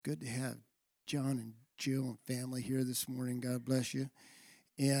Good to have John and Jill and family here this morning. God bless you.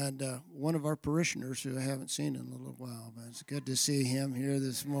 And one of our parishioners who I haven't seen in a little while, but it's good to see him here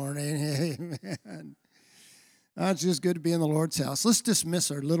this morning. Amen. It's just good to be in the Lord's house. Let's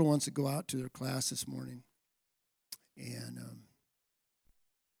dismiss our little ones to go out to their class this morning. And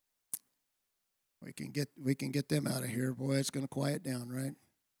we can get them out of here. Boy, it's going to quiet down, right?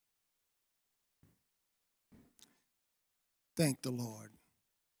 Thank the Lord.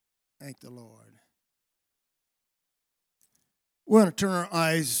 Thank the Lord. We want to turn our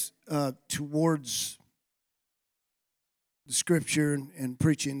eyes towards the Scripture and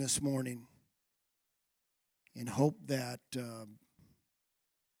preaching this morning, and hope that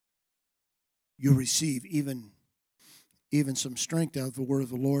you'll receive even some strength out of the word of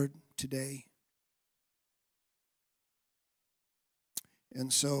the Lord today.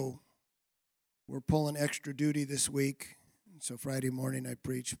 And so we're pulling extra duty this week. So Friday morning I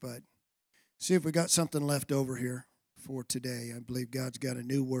preach, but see if we got something left over here for today. I believe God's got a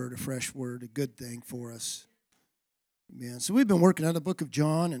new word, a fresh word, a good thing for us. Amen. So we've been working on the book of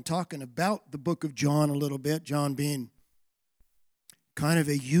John and talking about the book of John a little bit, John being kind of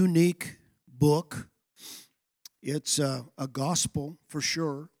a unique book. It's a gospel for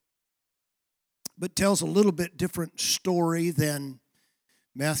sure, but tells a little bit different story than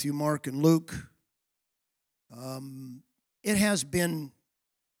Matthew, Mark, and Luke. It has been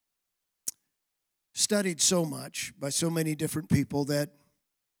studied so much by so many different people that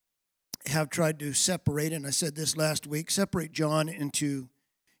have tried to separate, and I said this last week, separate John into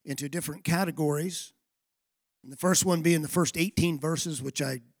different categories. And the first one being the first 18 verses, which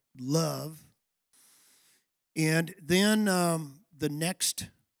I love. And then the next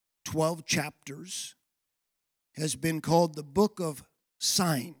 12 chapters has been called the book of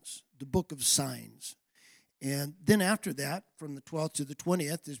signs, the book of signs. And then after that, from the 12th to the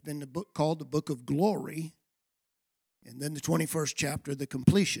 20th, there's been the book called the book of glory. And then the 21st chapter, the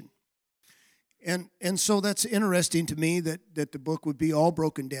completion. And so that's interesting to me that the book would be all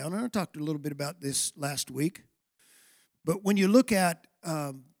broken down. And I talked a little bit about this last week. But when you look at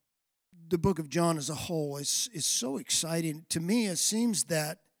the book of John as a whole, it's so exciting. To me, it seems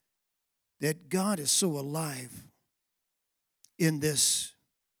that God is so alive in this.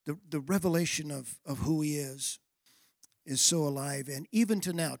 The revelation of who he is so alive. And even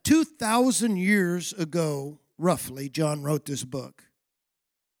to now, 2,000 years ago, roughly, John wrote this book.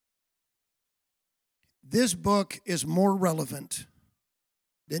 This book is more relevant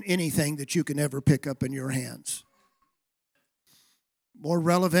than anything that you can ever pick up in your hands. More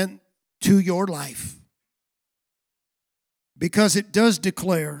relevant to your life. Because it does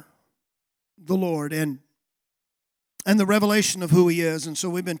declare the Lord and the revelation of who he is. And so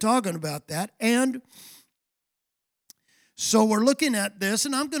we've been talking about that. And so we're looking at this,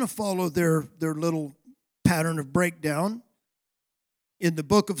 and I'm going to follow their little pattern of breakdown. In the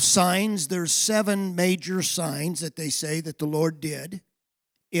book of signs, there's 7 major signs that they say that the Lord did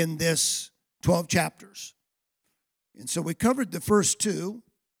in this 12 chapters. And so we covered the first 2,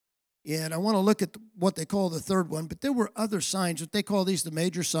 and I want to look at what they call the third one, but there were other signs, but they call these the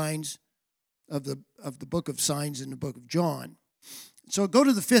major signs of the book of signs in the book of John. So go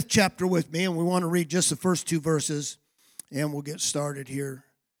to the 5th chapter with me, and we want to read just the first 2 verses, and we'll get started here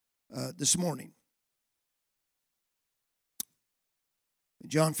this morning.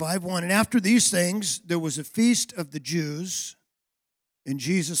 John 5:1, and after these things, there was a feast of the Jews, and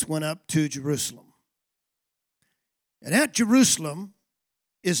Jesus went up to Jerusalem. And at Jerusalem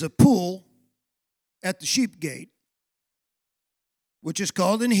is a pool at the sheep gate, which is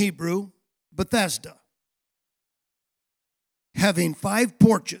called in Hebrew Bethesda, having 5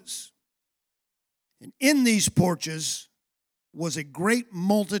 porches. And in these porches was a great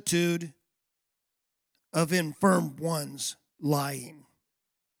multitude of infirm ones lying.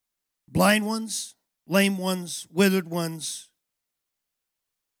 Blind ones, lame ones, withered ones,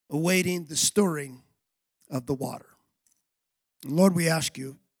 awaiting the stirring of the water. And Lord, we ask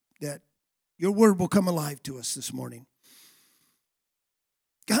you that your word will come alive to us this morning.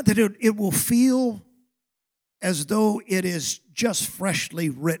 God, that it will feel as though it is just freshly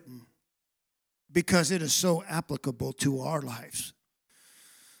written because it is so applicable to our lives.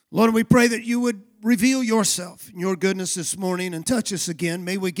 Lord, we pray that you would reveal yourself and your goodness this morning and touch us again.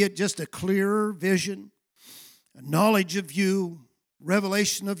 May we get just a clearer vision, a knowledge of you,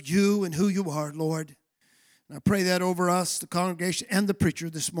 revelation of you and who you are, Lord. And I pray that over us, the congregation, and the preacher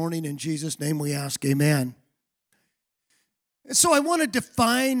this morning. In Jesus' name we ask, amen. And so I want to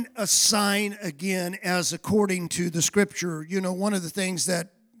define a sign again as according to the Scripture. You know, one of the things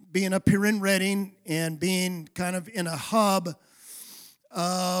that being up here in Redding and being kind of in a hub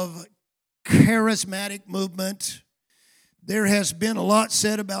of charismatic movement. There has been a lot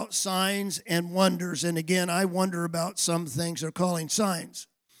said about signs and wonders. And again, I wonder about some things they're calling signs.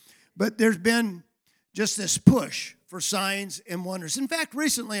 But there's been just this push for signs and wonders. In fact,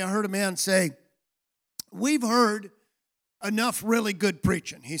 recently I heard a man say, we've heard enough really good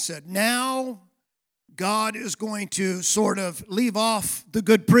preaching. He said, now God is going to sort of leave off the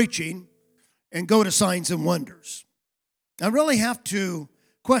good preaching and go to signs and wonders. I really have to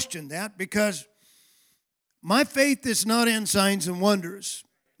question that, because my faith is not in signs and wonders.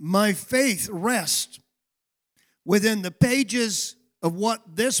 My faith rests within the pages of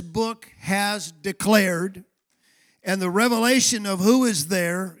what this book has declared and the revelation of who is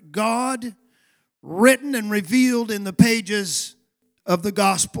there, God, written and revealed in the pages of the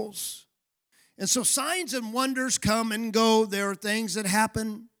Gospels. And so signs and wonders come and go. There are things that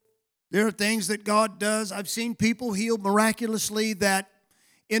happen. There are things that God does. I've seen people healed miraculously that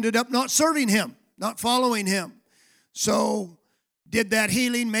ended up not serving Him, not following Him. So did that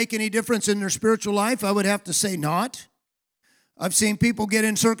healing make any difference in their spiritual life? I would have to say not. I've seen people get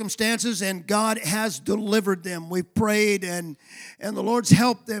in circumstances and God has delivered them. We've prayed and the Lord's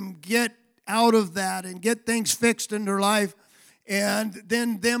helped them get out of that and get things fixed in their life, and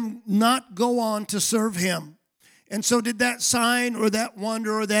then them not go on to serve Him. And so did that sign or that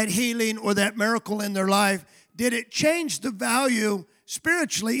wonder or that healing or that miracle in their life, did it change the value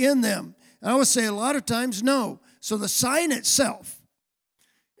spiritually in them? And I would say a lot of times no. So the sign itself,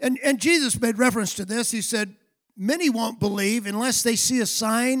 and Jesus made reference to this. He said, many won't believe unless they see a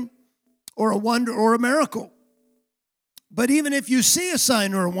sign or a wonder or a miracle. But even if you see a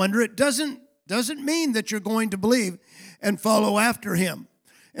sign or a wonder, it doesn't mean that you're going to believe and follow after Him.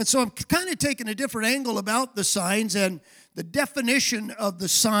 And so I'm kind of taking a different angle about the signs and the definition of the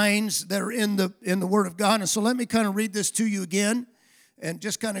signs that are in the Word of God. And so let me kind of read this to you again and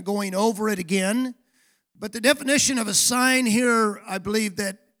just kind of going over it again. But the definition of a sign here, I believe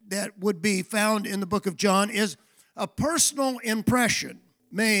that would be found in the book of John, is a personal impression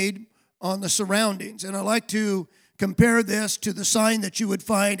made on the surroundings. And I like to compare this to the sign that you would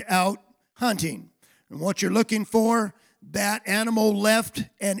find out hunting. And what you're looking for, that animal left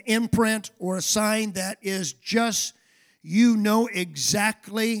an imprint or a sign that is just, you know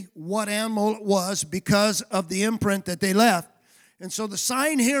exactly what animal it was because of the imprint that they left. And so the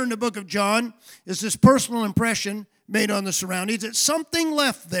sign here in the book of John is this personal impression made on the surroundings. It's something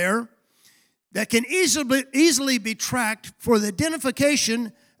left there that can easily be tracked for the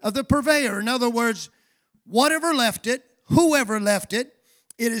identification of the purveyor. In other words, whatever left it, whoever left it,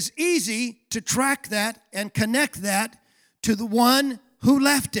 it is easy to track that and connect that to the one who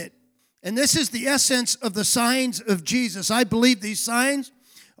left it. And this is the essence of the signs of Jesus. I believe these signs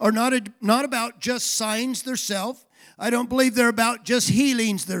are not about just signs themselves. I don't believe they're about just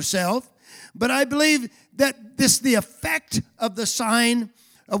healings themselves. But I believe that this the effect of the sign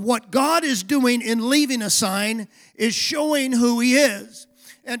of what God is doing in leaving a sign is showing who He is.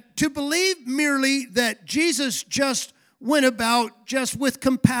 And to believe merely that Jesus just went about just with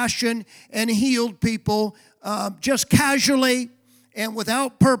compassion and healed people just casually and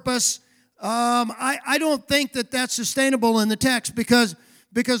without purpose, I don't think that that's sustainable in the text, because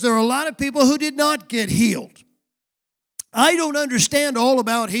there are a lot of people who did not get healed. I don't understand all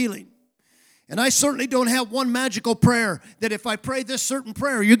about healing. And I certainly don't have one magical prayer that if I pray this certain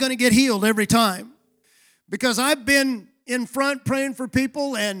prayer, you're going to get healed every time. Because I've been in front praying for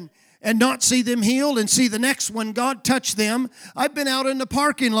people and not see them healed, and see the next one, God touch them. I've been out in the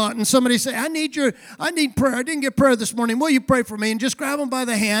parking lot and somebody say, I need prayer. I didn't get prayer this morning. Will you pray for me? And just grab them by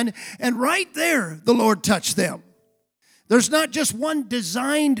the hand, and right there, the Lord touched them. There's not just one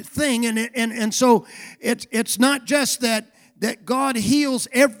designed thing, and so it's not just that God heals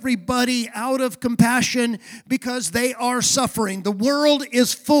everybody out of compassion because they are suffering. The world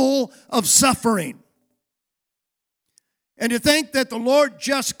is full of suffering. And to think that the Lord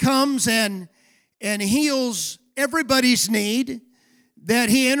just comes and heals everybody's need, that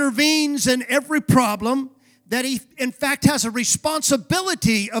He intervenes in every problem, that He, in fact, has a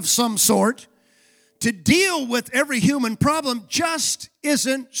responsibility of some sort to deal with every human problem, just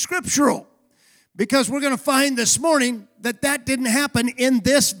isn't scriptural. Because we're going to find this morning that didn't happen in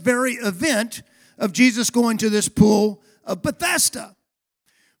this very event of Jesus going to this pool of Bethesda.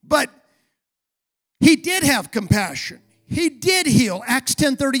 But He did have compassion. He did heal. Acts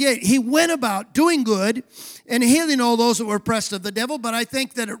 10:38. He went about doing good and healing all those that were oppressed of the devil. But I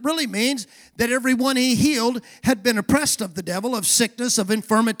think that it really means that everyone He healed had been oppressed of the devil, of sickness, of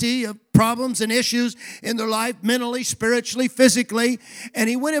infirmity, of problems and issues in their life, mentally, spiritually, physically. And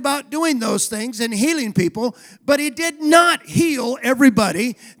he went about doing those things and healing people, but he did not heal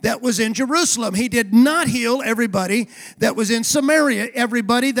everybody that was in Jerusalem. He did not heal everybody that was in Samaria,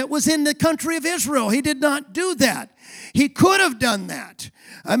 everybody that was in the country of Israel. He did not do that. He could have done that.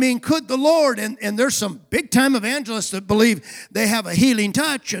 I mean, could the Lord, and there's some big-time evangelists that believe they have a healing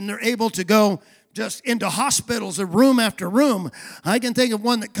touch and they're able to go just into hospitals of room after room. I can think of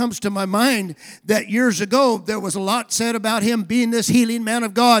one that comes to my mind that years ago there was a lot said about him being this healing man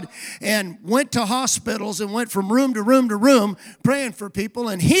of God and went to hospitals and went from room to room to room praying for people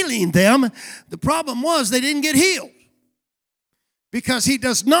and healing them. The problem was they didn't get healed because he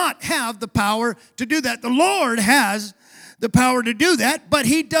does not have the power to do that. The Lord has the power to do that, but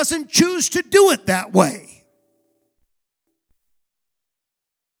he doesn't choose to do it that way.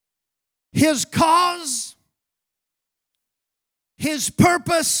 His cause, his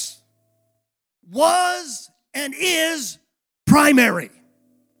purpose was and is primary.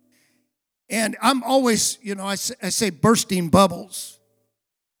 And I'm always, I say bursting bubbles.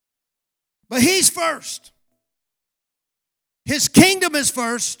 But he's first. His kingdom is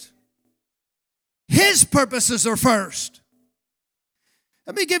first. His purposes are first.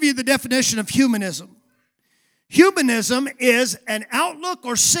 Let me give you the definition of humanism. Humanism is an outlook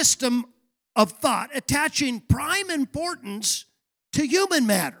or system of thought attaching prime importance to human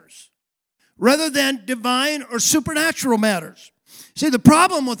matters rather than divine or supernatural matters. See, the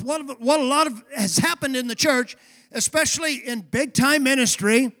problem with what a lot of has happened in the church, especially in big-time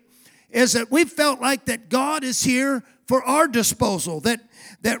ministry, is that we've felt like that God is here for our disposal, that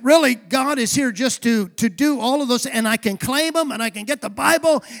really God is here just to do all of those, and I can claim him, and I can get the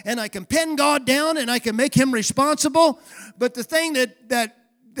Bible, and I can pin God down, and I can make him responsible. But the thing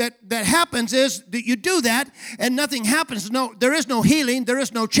that happens is that you do that and nothing happens. No, there is no healing, there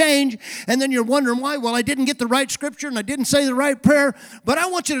is no change, and then you're wondering why. Well, I didn't get the right scripture and I didn't say the right prayer. But I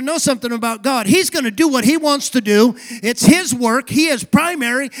want you to know something about God. He's going to do what he wants to do. It's his work. He is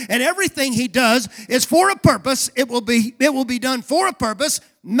primary, and everything he does is for a purpose. It will be done for a purpose,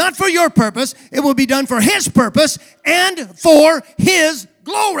 not for your purpose. It will be done for his purpose and for his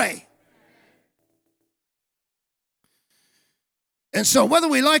glory. And so whether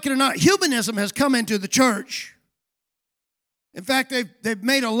we like it or not, humanism has come into the church. In fact, they've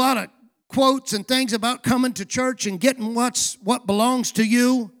made a lot of quotes and things about coming to church and getting what belongs to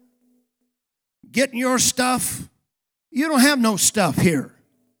you, getting your stuff. You don't have no stuff here.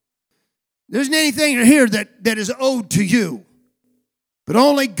 There isn't anything here that is owed to you. But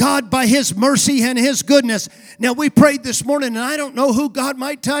only God by his mercy and his goodness. Now, we prayed this morning, and I don't know who God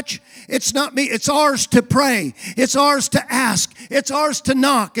might touch. It's not me. It's ours to pray. It's ours to ask. It's ours to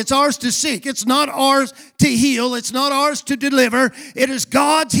knock. It's ours to seek. It's not ours to heal. It's not ours to deliver. It is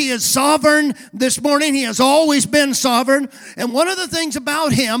God's. He is sovereign this morning. He has always been sovereign. And one of the things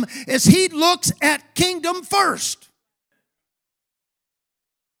about him is he looks at kingdom first.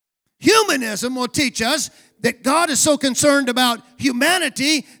 Humanism will teach us that God is so concerned about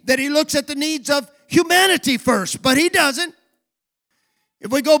humanity that he looks at the needs of humanity first, but he doesn't.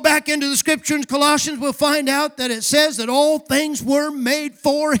 If we go back into the scripture in Colossians, we'll find out that it says that all things were made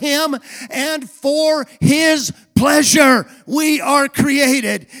for him and for his pleasure. We are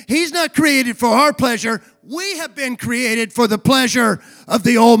created. He's not created for our pleasure. We have been created for the pleasure of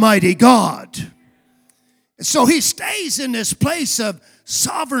the Almighty God. So he stays in this place of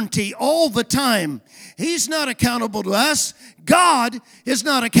sovereignty all the time. He's not accountable to us. God is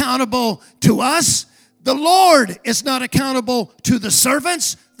not accountable to us. The Lord is not accountable to the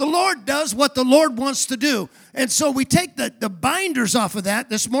servants. The Lord does what the Lord wants to do. And so we take the binders off of that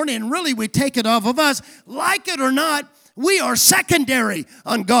this morning, and really we take it off of us. Like it or not, we are secondary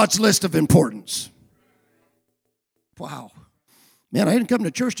on God's list of importance. Wow. Man, I didn't come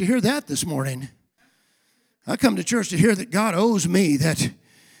to church to hear that this morning. I come to church to hear that God owes me, that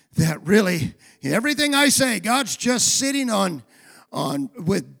really everything I say, God's just sitting on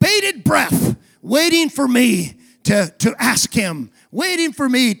with bated breath, waiting for me to ask him, waiting for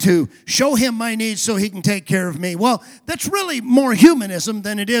me to show him my needs so he can take care of me. Well, that's really more humanism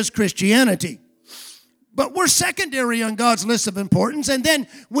than it is Christianity. But we're secondary on God's list of importance. And then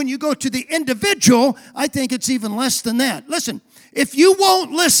when you go to the individual, I think it's even less than that. Listen, if you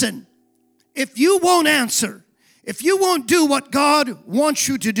won't listen, if you won't answer, if you won't do what God wants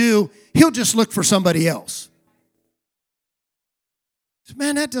you to do, he'll just look for somebody else.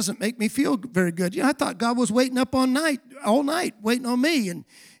 Man, that doesn't make me feel very good. I thought God was waiting up all night, waiting on me.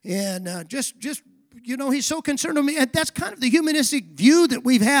 And just he's so concerned with me. And that's kind of the humanistic view that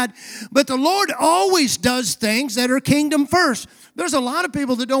we've had. But the Lord always does things that are kingdom first. There's a lot of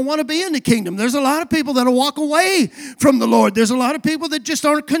people that don't want to be in the kingdom. There's a lot of people that will walk away from the Lord. There's a lot of people that just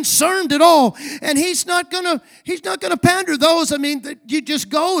aren't concerned at all. And he's not gonna pander those. I mean, you just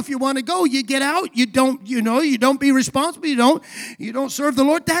go if you want to go. You get out. You don't be responsible. You don't serve the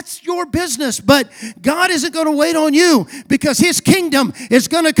Lord. That's your business. But God isn't going to wait on you, because his kingdom is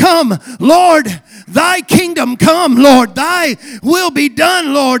going to come. Lord, thy kingdom come, Lord. Thy will be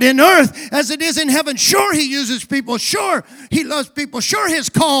done, Lord, in earth as it is in heaven. Sure, he uses people. Sure, he loves people. Sure, his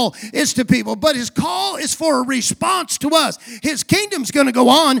call is to people, but his call is for a response to us. His kingdom's going to go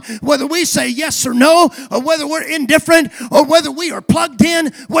on whether we say yes or no, or whether we're indifferent, or whether we are plugged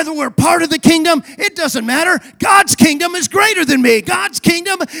in, whether we're part of the kingdom. It doesn't matter. God's kingdom is greater than me. God's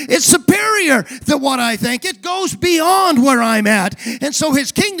kingdom is superior to what I think. It goes beyond where I'm at. And so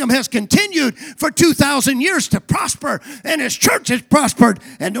his kingdom has continued for 2,000 years to prosper, and his church has prospered.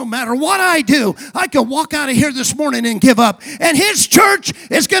 And no matter what I do, I could walk out of here this morning and give up. And his church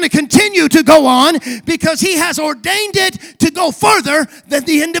is going to continue to go on, because he has ordained it to go further than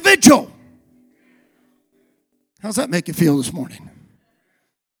the individual. How's that make you feel this morning?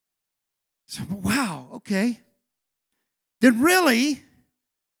 So, wow, okay. Then really,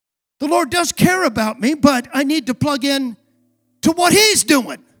 the Lord does care about me, but I need to plug in to what he's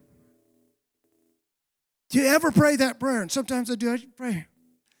doing. Do you ever pray that prayer? And sometimes I do. I pray,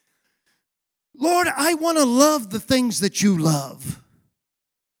 Lord, I want to love the things that you love.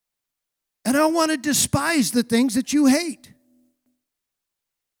 And I want to despise the things that you hate.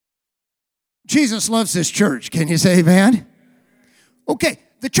 Jesus loves this church. Can you say amen? Okay,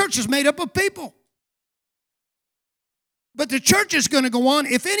 the church is made up of people. But the church is going to go on.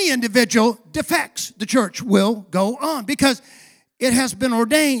 If any individual defects, the church will go on, because it has been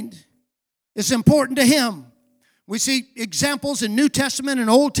ordained. It's important to him. We see examples in New Testament and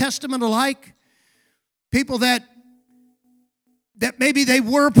Old Testament alike. People that maybe they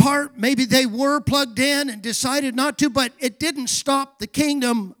were part, maybe they were plugged in and decided not to, but it didn't stop the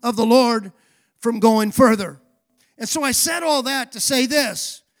kingdom of the Lord from going further. And so I said all that to say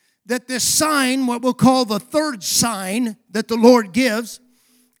this, that this sign, what we'll call the third sign that the Lord gives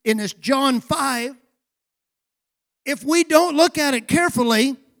in this John 5, if we don't look at it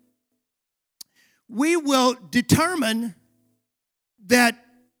carefully, we will determine that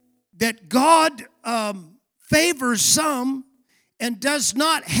God favors some and does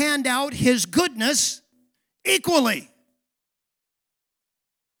not hand out his goodness equally.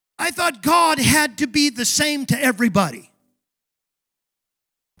 I thought God had to be the same to everybody.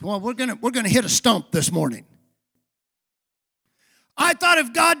 Well, we're gonna hit a stump this morning. I thought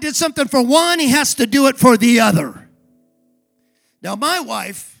if God did something for one, he has to do it for the other. Now, my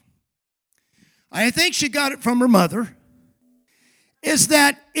wife, I think she got it from her mother, is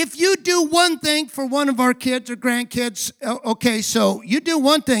that if you do one thing for one of our kids or grandkids, okay, so you do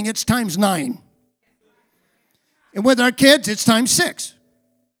one thing, it's times 9. And with our kids, it's times 6.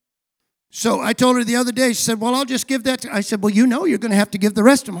 So I told her the other day, she said, well, I'll just give that I said, well, you're going to have to give the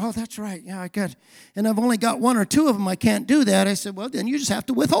rest of them. Oh, that's right. Yeah, I got, and I've only got 1 or 2 of them. I can't do that. I said, well, then you just have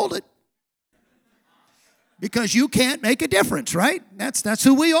to withhold it. Because you can't make a difference, right? That's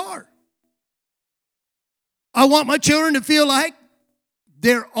who we are. I want my children to feel like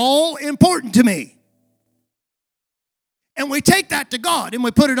they're all important to me. And we take that to God and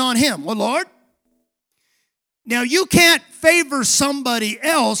we put it on him. Well, Lord, now you can't favor somebody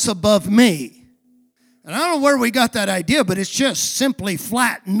else above me. And I don't know where we got that idea, but it's just simply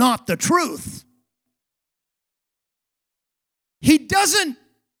flat not the truth. He doesn't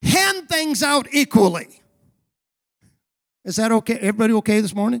hand things out equally. Is that okay? Everybody okay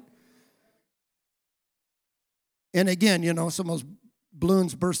this morning? And again, some of those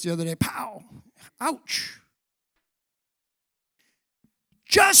balloons burst the other day. Pow! Ouch!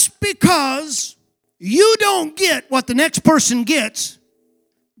 Just because you don't get what the next person gets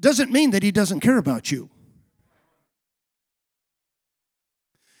doesn't mean that he doesn't care about you.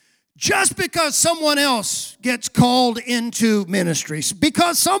 Just because someone else gets called into ministries,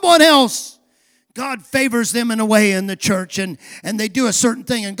 because someone else, God favors them in a way in the church and they do a certain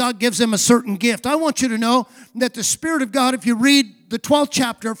thing and God gives them a certain gift. I want you to know that the Spirit of God, if you read the 12th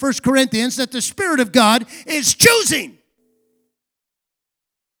chapter of 1 Corinthians, that the Spirit of God is choosing.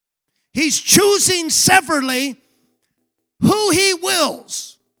 He's choosing severally who he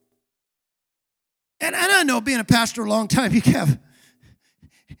wills. And I know, being a pastor a long time, you have,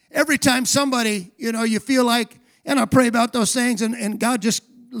 every time somebody, you feel like, and I pray about those things, and God just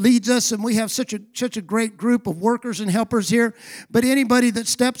leads us, and we have such a great group of workers and helpers here. But anybody that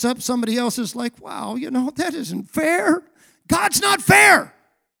steps up, somebody else is like, wow, that isn't fair. God's not fair.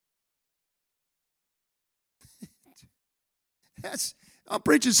 I'm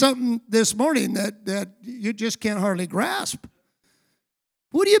preaching something this morning that you just can't hardly grasp.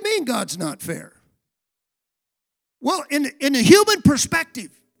 What do you mean God's not fair? Well, in a human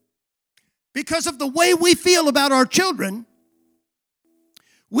perspective, because of the way we feel about our children,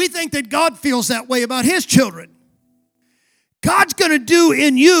 we think that God feels that way about His children. God's going to do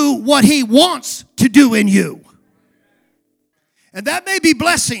in you what He wants to do in you. And that may be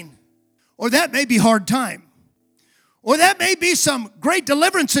blessing, or that may be hard time, or that may be some great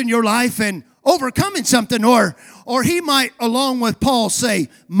deliverance in your life and overcoming something, or He might, along with Paul, say,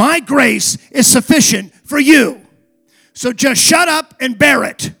 my grace is sufficient for you. So just shut up and bear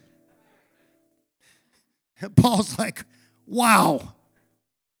it. And Paul's like, wow.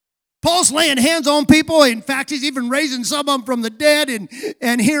 Paul's laying hands on people. In fact, he's even raising some of them from the dead.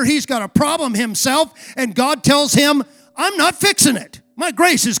 And here he's got a problem himself. And God tells him, I'm not fixing it. My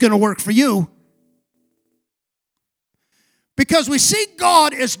grace is going to work for you. Because we see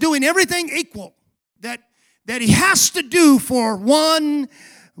God as doing everything equal. That He has to do for one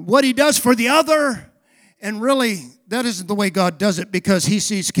what He does for the other. And really, that isn't the way God does it, because He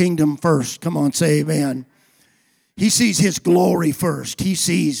sees kingdom first. Come on, say amen. He sees His glory first. He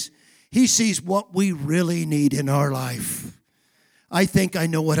sees what we really need in our life. I think I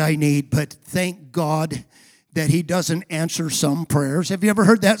know what I need, but thank God that He doesn't answer some prayers. Have you ever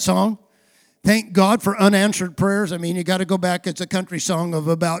heard that song? Thank God for unanswered prayers. I mean, you got to go back. It's a country song of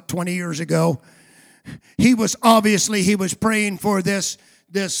about 20 years ago. He was praying for this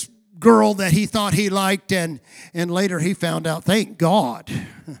girl that he thought he liked, and later he found out, thank God.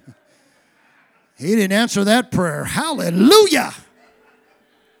 He didn't answer that prayer. Hallelujah.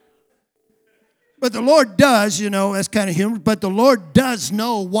 But the Lord does, that's kind of humorous, but the Lord does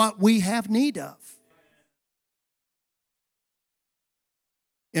know what we have need of.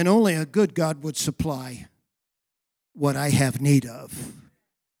 And only a good God would supply what I have need of.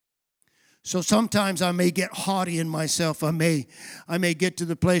 So sometimes I may get haughty in myself. I may get to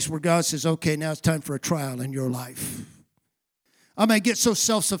the place where God says, okay, now it's time for a trial in your life. I may get so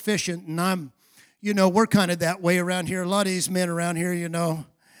self-sufficient, and we're kind of that way around here. A lot of these men around here,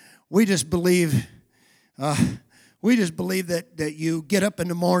 we just believe that you get up in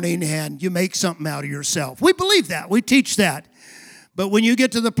the morning and you make something out of yourself. We believe that. We teach that. But when you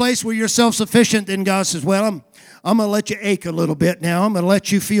get to the place where you're self-sufficient, then God says, well, I'm going to let you ache a little bit now. I'm going to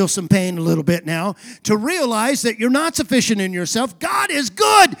let you feel some pain a little bit now to realize that you're not sufficient in yourself. God is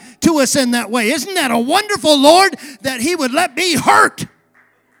good to us in that way. Isn't that a wonderful Lord that He would let me hurt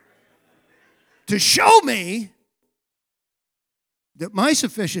to show me that my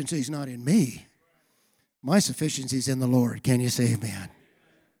sufficiency is not in me. My sufficiency is in the Lord. Can you say amen?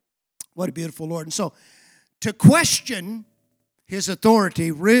 What a beautiful Lord. And so to question His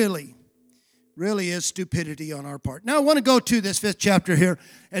authority really is stupidity on our part. Now I want to go to this 5th chapter here.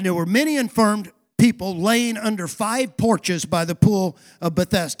 And there were many infirmed people laying under 5 porches by the pool of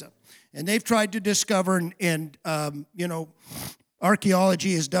Bethesda. And they've tried to discover, and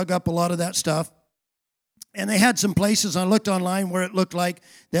archaeology has dug up a lot of that stuff. And they had some places, I looked online, where it looked like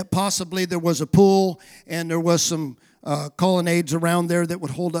that possibly there was a pool and there was some colonnades around there that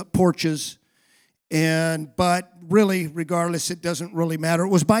would hold up porches. But really, regardless, it doesn't really matter. It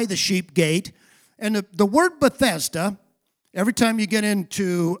was by the sheep gate. And the word Bethesda, every time you get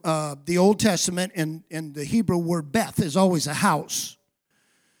into the Old Testament, and the Hebrew word Beth is always a house.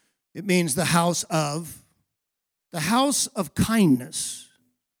 It means the house of kindness.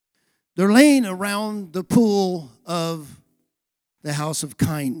 They're laying around the pool of the house of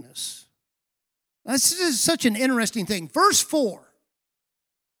kindness. This is such an interesting thing. Verse 4.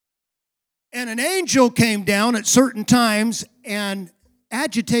 And an angel came down at certain times and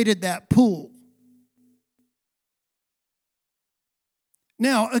agitated that pool.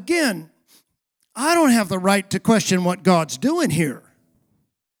 Now, again, I don't have the right to question what God's doing here.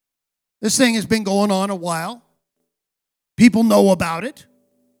 This thing has been going on a while. People know about it.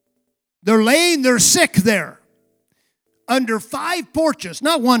 They're laying their sick there under 5 porches,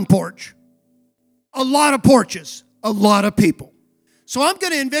 not one porch. A lot of porches, a lot of people. So I'm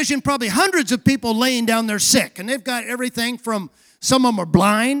going to envision probably hundreds of people laying down their sick. And they've got everything from, some of them are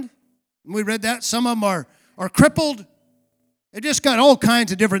blind. We read that. Some of them are crippled. They just got all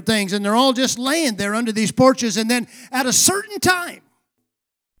kinds of different things. And they're all just laying there under these porches. And then at a certain time,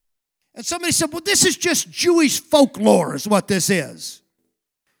 and somebody said, well, this is just Jewish folklore is what this is.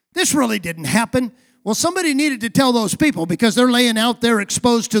 This really didn't happen. Well, somebody needed to tell those people, because they're laying out there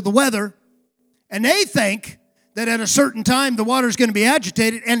exposed to the weather. And they think that at a certain time the water's going to be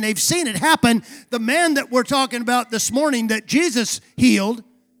agitated, and they've seen it happen. The man that we're talking about this morning that Jesus healed,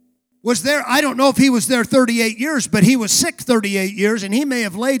 was there. I don't know if he was there 38 years, but he was sick 38 years, and he may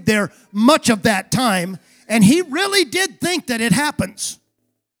have laid there much of that time, and he really did think that it happens.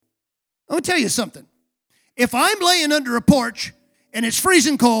 Let me tell you something. If I'm laying under a porch, and it's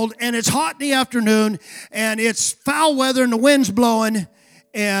freezing cold, and it's hot in the afternoon, and it's foul weather, and the wind's blowing,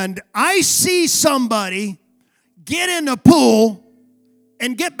 and I see somebody get in the pool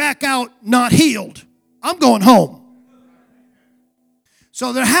and get back out not healed, I'm going home.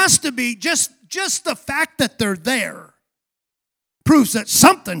 So there has to be, just the fact that they're there proves that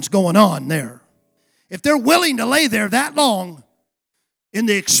something's going on there. If they're willing to lay there that long in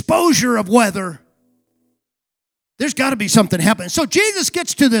the exposure of weather, there's got to be something happening. So Jesus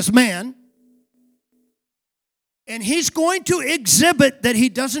gets to this man, and he's going to exhibit that he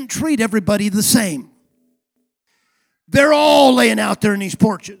doesn't treat everybody the same. They're all laying out there in these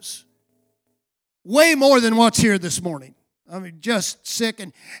porches. Way more than what's here this morning. I mean, just sick.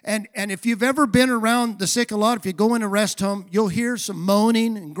 And if you've ever been around the sick a lot, if you go in a rest home, you'll hear some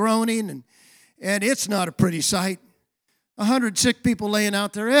moaning and groaning, and it's not a pretty sight. 100 sick people laying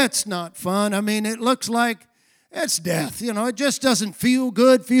out there, it's not fun. I mean, it looks like it's death. You know, it just doesn't feel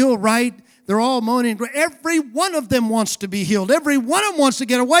good, feel right. They're all moaning. Every one of them wants to be healed. Every one of them wants to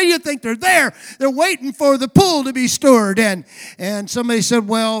get away. Why do you think they're there? They're waiting for the pool to be stirred. And somebody said,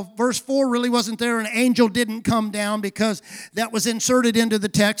 well, verse 4 really wasn't there. An angel didn't come down because that was inserted into the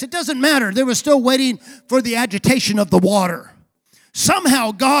text. It doesn't matter. They were still waiting for the agitation of the water.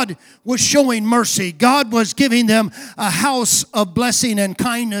 Somehow God was showing mercy. God was giving them a house of blessing and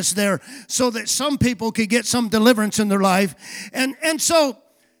kindness there so that some people could get some deliverance in their life. And so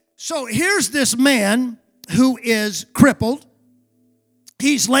here's this man who is crippled.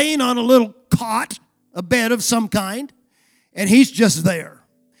 He's laying on a little cot, a bed of some kind, and he's just there.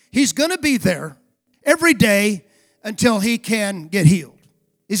 He's going to be there every day until he can get healed.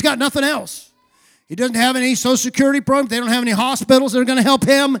 He's got nothing else. He doesn't have any Social Security program. They don't have any hospitals that are going to help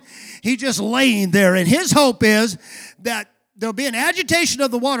him. He's just laying there. And his hope is that there'll be an agitation of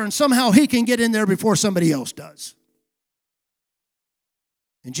the water and somehow he can get in there before somebody else does.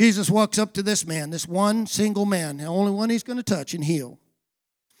 And Jesus walks up to this man, this one single man, the only one he's going to touch and heal,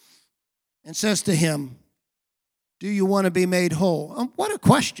 and says to him, do you want to be made whole? What a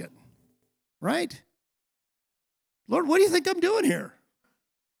question, right? Lord, what do you think I'm doing here?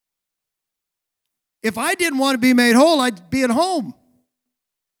 If I didn't want to be made whole, I'd be at home.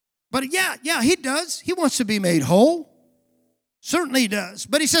 But yeah, he does. He wants to be made whole. Certainly he does.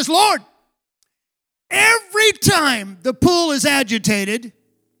 But he says, Lord, every time the pool is agitated,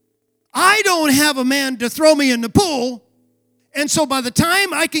 I don't have a man to throw me in the pool. And so by the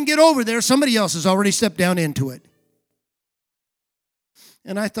time I can get over there, somebody else has already stepped down into it.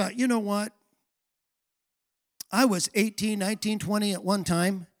 And I thought, you know what? I was 18, 19, 20 at one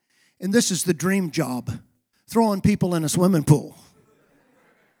time. And this is the dream job, throwing people in a swimming pool.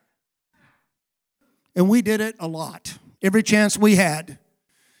 And we did it a lot, every chance we had.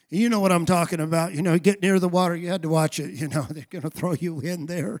 You know what I'm talking about. You know, get near the water, you had to watch it. You know, they're going to throw you in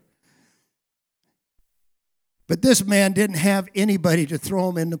there. But this man didn't have anybody to throw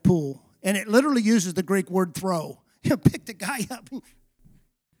him in the pool. And it literally uses the Greek word throw. You know, pick the guy up.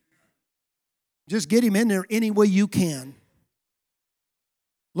 Just get him in there any way you can.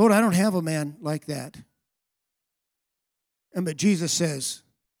 Lord, I don't have a man like that. But Jesus says,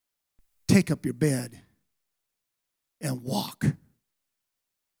 take up your bed and walk.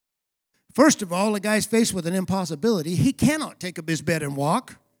 First of all, the guy's faced with an impossibility. He cannot take up his bed and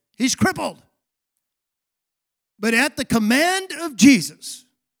walk. He's crippled. But at the command of Jesus,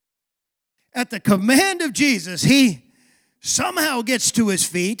 he somehow gets to his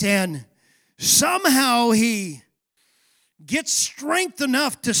feet, and somehow he gets strength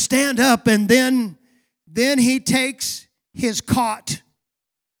enough to stand up, and then he takes his cot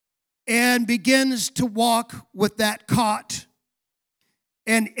and begins to walk with that cot.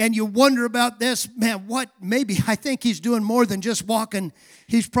 And you wonder about this, man, I think he's doing more than just walking.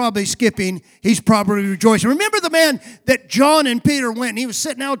 He's probably skipping. He's probably rejoicing. Remember the man that John and Peter went, and he was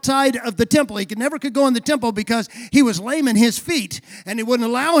sitting outside of the temple. He never could go in the temple because he was lame in his feet, and they wouldn't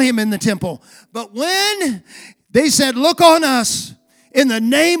allow him in the temple. But when they said, look on us, in the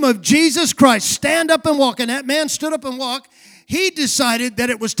name of Jesus Christ, stand up and walk, and that man stood up and walked, he decided that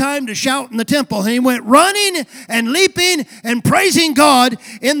it was time to shout in the temple. And he went running and leaping and praising God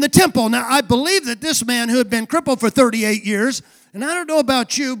in the temple. Now, I believe that this man who had been crippled for 38 years And I don't know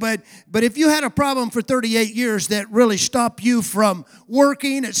about you, but if you had a problem for 38 years that really stopped you from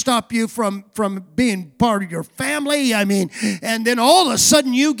working, it stopped you from being part of your family, and then all of a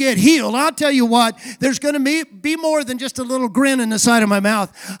sudden you get healed, I'll tell you what, there's going to be more than just a little grin in the side of my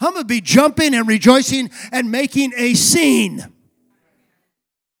mouth. I'm going to be jumping and rejoicing and making a scene.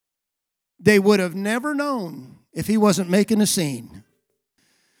 They would have never known if he wasn't making a scene.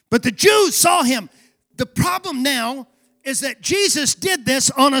 But the Jews saw him. The problem now is that Jesus did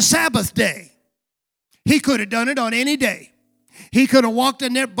this on a Sabbath day. He could have done it on any day. He could have walked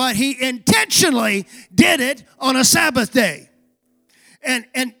in there, but he intentionally did it on a Sabbath day. And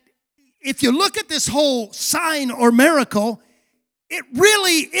if you look at this whole sign or miracle, it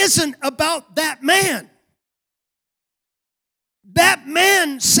really isn't about that man. That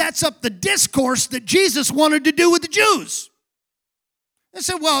man sets up the discourse that Jesus wanted to do with the Jews. They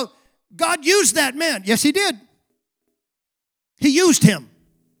said, well, God used that man. Yes, he did. He used him.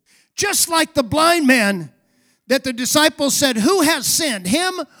 Just like the blind man that the disciples said, who has sinned,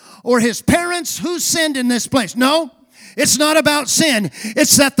 him or his parents? Who sinned in this place? No, it's not about sin.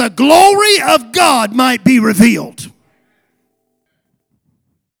 It's that the glory of God might be revealed.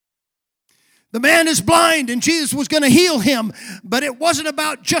 The man is blind, and Jesus was going to heal him, but it wasn't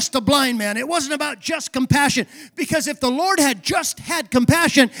about just a blind man. It wasn't about just compassion, because if the Lord had just had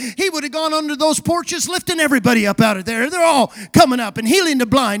compassion, he would have gone under those porches lifting everybody up out of there. They're all coming up and healing the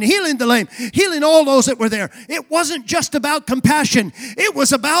blind, healing the lame, healing all those that were there. It wasn't just about compassion. It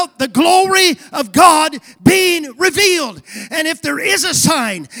was about the glory of God being revealed. And if there is a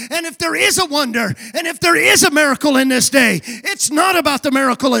sign, and if there is a wonder, and if there is a miracle in this day, it's not about the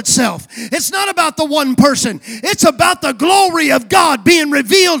miracle itself. It's not about the one person. It's about the glory of God being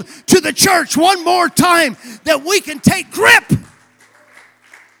revealed to the church one more time, that we can take grip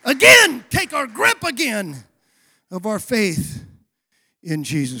again, take our grip again of our faith in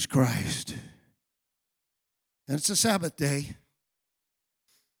Jesus Christ. And it's a Sabbath day.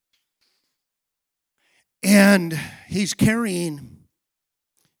 And he's carrying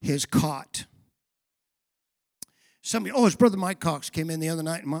his cot. His brother Mike Cox came in the other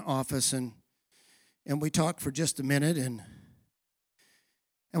night in my office, and we talked for just a minute, and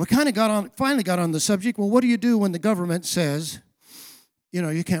we finally got on the subject. Well, what do you do when the government says,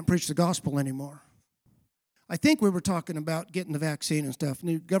 you can't preach the gospel anymore? I think we were talking about getting the vaccine and stuff, and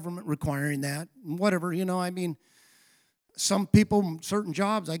the government requiring that, and whatever, some people, certain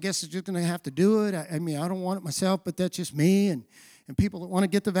jobs, I guess, is just going to have to do it. I don't want it myself, but that's just me, and people that want to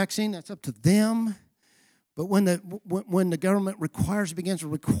get the vaccine, that's up to them. But when the government begins to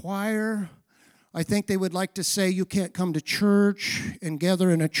require, I think they would like to say you can't come to church and gather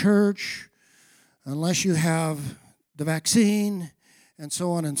in a church unless you have the vaccine, and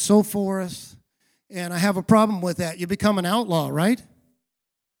so on and so forth. And I have a problem with that. You become an outlaw, right?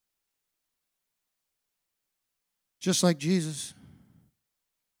 Just like Jesus.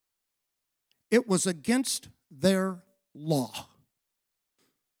 It was against their law.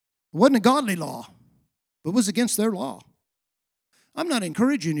 It wasn't a godly law, but it was against their law. I'm not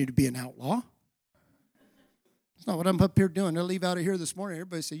encouraging you to be an outlaw. It's not what I'm up here doing. I'll leave out of here this morning.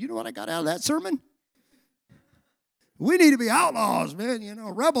 Everybody say, you know what I got out of that sermon? We need to be outlaws, man,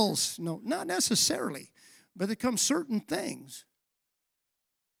 rebels. No, not necessarily. But there come certain things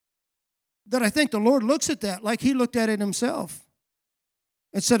that I think the Lord looks at that like he looked at it himself.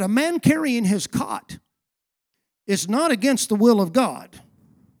 It said, a man carrying his cot is not against the will of God.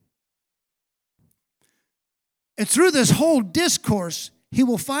 And through this whole discourse, he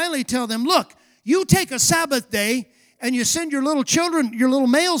will finally tell them, look, you take a Sabbath day and you send your little children, your little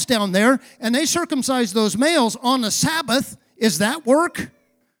males down there, and they circumcise those males on the Sabbath. Is that work?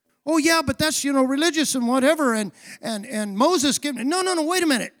 Oh, yeah, but that's, religious and whatever. And Moses gave me. No, wait a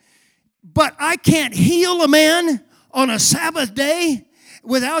minute. But I can't heal a man on a Sabbath day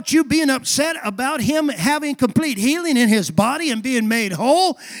without you being upset about him having complete healing in his body and being made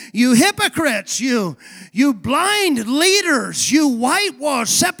whole. You hypocrites, you blind leaders, you whitewash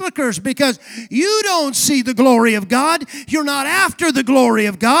sepulchres, because you don't see the glory of God. You're not after the glory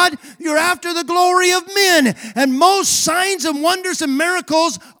of God. You're after the glory of men. And most signs and wonders and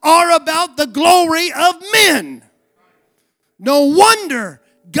miracles are about the glory of men. No wonder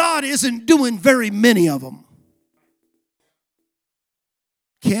God isn't doing very many of them.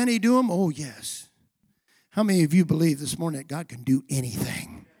 Can he do them? Oh, yes. How many of you believe this morning that God can do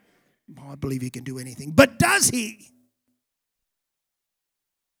anything? Oh, I believe he can do anything. But does he?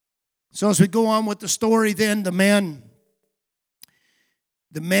 So as we go on with the story, then the man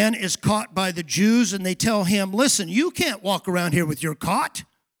is caught by the Jews, and they tell him, listen, you can't walk around here with your cot.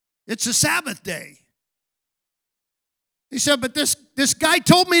 It's a Sabbath day. He said, but this guy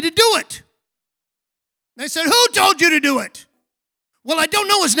told me to do it. They said, who told you to do it? Well, I don't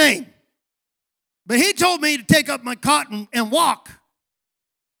know his name. But he told me to take up my cot and walk.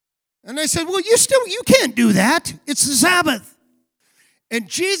 And they said, well, you can't do that. It's the Sabbath. And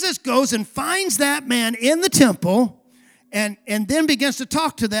Jesus goes and finds that man in the temple and then begins to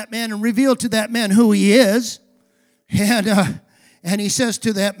talk to that man and reveal to that man who he is. And he says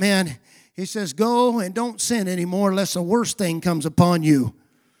to that man, he says, go and don't sin anymore unless the worst thing comes upon you.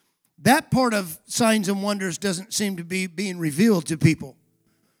 That part of signs and wonders doesn't seem to be being revealed to people.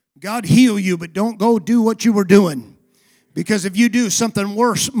 God heal you, but don't go do what you were doing. Because if you do, something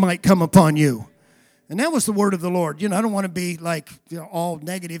worse might come upon you. And that was the word of the Lord. I don't want to be like all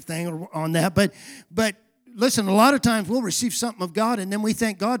negative thing on that. But listen, a lot of times we'll receive something of God and then we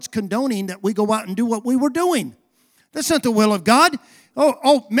think God's condoning that we go out and do what we were doing. That's not the will of God.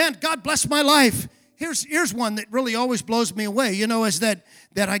 Oh man, God bless my life. Here's one that really always blows me away, is that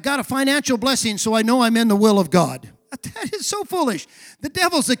I got a financial blessing, so I know I'm in the will of God. That is so foolish. The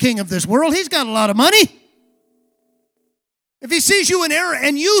devil's the king of this world. He's got a lot of money. If he sees you in error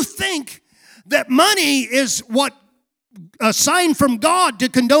and you think that money is what a sign from God to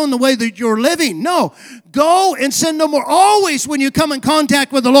condone the way that you're living, no. Go and sin no more. Always when you come in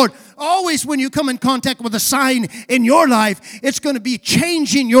contact with the Lord, always when you come in contact with a sign in your life, it's going to be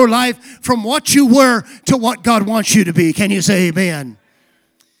changing your life from what you were to what God wants you to be. Can you say amen?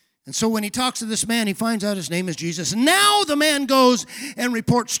 And so when he talks to this man, he finds out his name is Jesus. Now the man goes and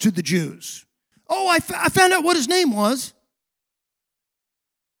reports to the Jews. Oh, I found out what his name was.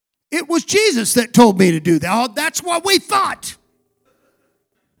 It was Jesus that told me to do that. Oh, that's what we thought.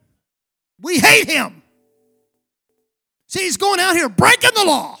 We hate him. See, he's going out here breaking the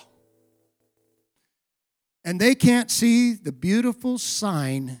law. And they can't see the beautiful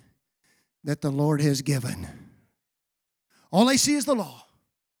sign that the Lord has given. All they see is the law.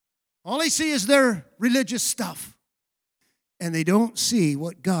 All they see is their religious stuff. And they don't see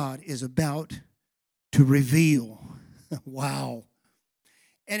what God is about to reveal. Wow.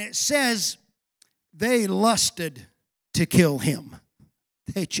 And it says they lusted to kill him.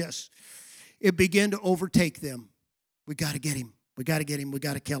 It began to overtake them. We got to get him. We got to get him. We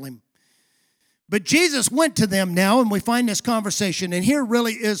got to kill him. But Jesus went to them now, and we find this conversation. And here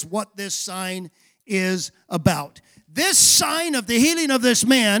really is what this sign is about. This sign of the healing of this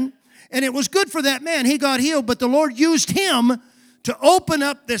man, and it was good for that man. He got healed, but the Lord used him to open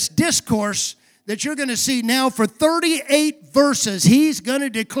up this discourse that you're going to see now for 38 verses. He's going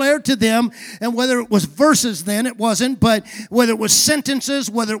to declare to them, and whether it was verses then, it wasn't, but whether it was sentences,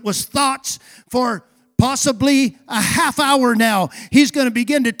 whether it was thoughts, for possibly a half hour now, he's going to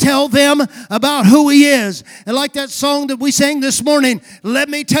begin to tell them about who he is. And like that song that we sang this morning, let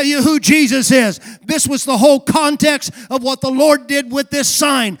me tell you who Jesus is. This was the whole context of what the Lord did with this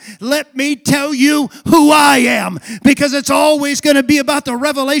sign. Let me tell you who I am. Because it's always going to be about the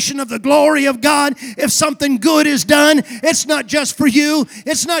revelation of the glory of God. If something good is done, it's not just for you.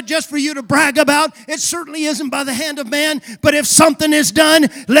 It's not just for you to brag about. It certainly isn't by the hand of man. But if something is done,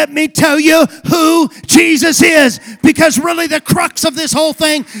 let me tell you who Jesus is, because really the crux of this whole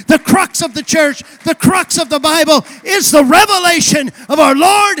thing, the crux of the church, the crux of the Bible is the revelation of our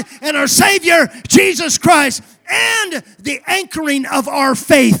Lord and our Savior, Jesus Christ, and the anchoring of our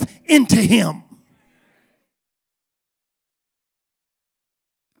faith into Him.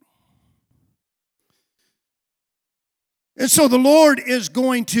 And so the Lord is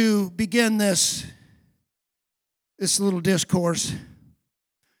going to begin this little discourse.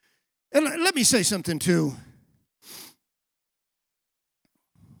 And let me say something too.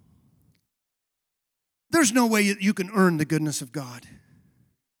 There's no way you can earn the goodness of God.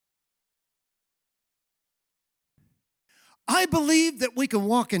 I believe that we can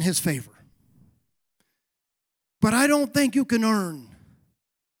walk in His favor. But I don't think you can earn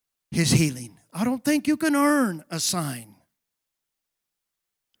His healing. I don't think you can earn a sign.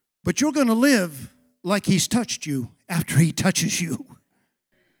 But you're going to live like He's touched you after He touches you.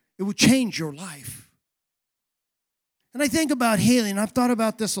 It would change your life. And I think about healing. I've thought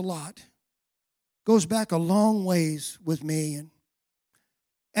about this a lot. It goes back a long ways with me.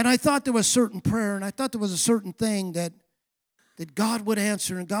 And I thought there was a certain prayer, and I thought there was a certain thing that God would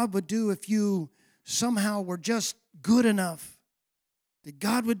answer and God would do if you somehow were just good enough. That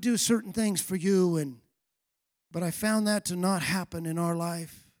God would do certain things for you. But I found that to not happen in our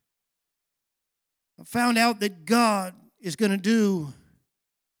life. I found out that God is going to do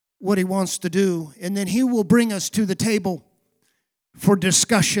what He wants to do, and then He will bring us to the table for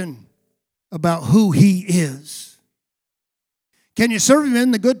discussion about who He is. Can you serve Him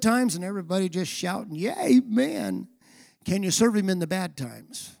in the good times and everybody just shouting, yeah, amen? Can you serve Him in the bad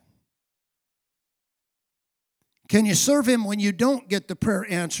times? Can you serve Him when you don't get the prayer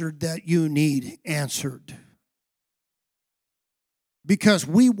answered that you need answered? Because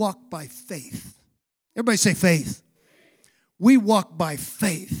we walk by faith. Everybody say faith. We walk by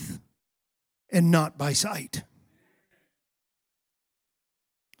faith and not by sight.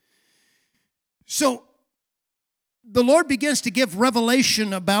 So, the Lord begins to give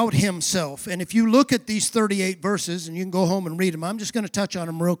revelation about Himself. And if you look at these 38 verses, and you can go home and read them, I'm just going to touch on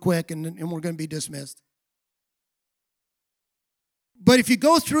them real quick, and we're going to be dismissed. But if you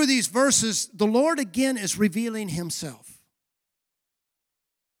go through these verses, the Lord again is revealing Himself.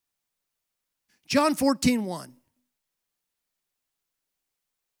 John 14:1.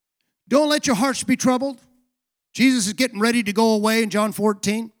 Don't let your hearts be troubled. Jesus is getting ready to go away in John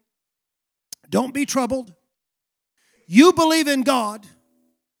 14. Don't be troubled. You believe in God.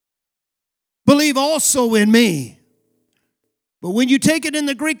 Believe also in me. But when you take it in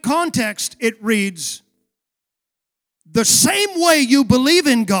the Greek context, it reads, the same way you believe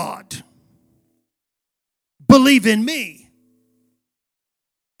in God, believe in me.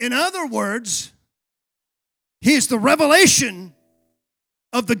 In other words, He is the revelation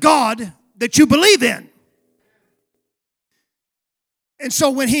of the God that you believe in. And so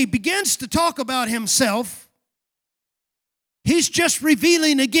when He begins to talk about Himself, He's just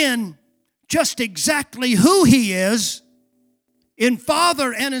revealing again just exactly who He is in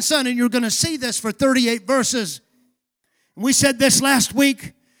Father and in Son. And you're going to see this for 38 verses. We said this last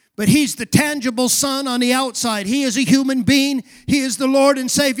week, but He's the tangible Son on the outside. He is a human being. He is the Lord and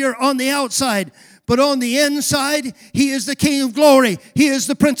Savior on the outside. But on the inside, He is the King of glory. He is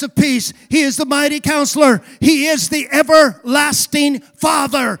the Prince of Peace. He is the mighty counselor. He is the everlasting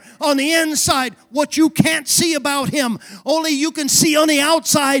Father. On the inside, what you can't see about Him, only you can see on the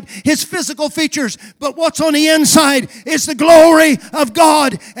outside His physical features. But what's on the inside is the glory of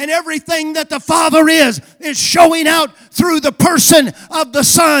God. And everything that the Father is showing out through the person of the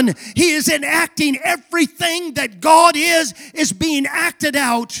Son. He is enacting everything that God is being acted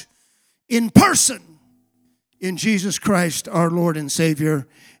out in person in Jesus Christ, our Lord and Savior.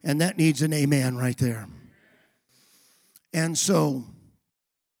 And that needs an amen right there. And so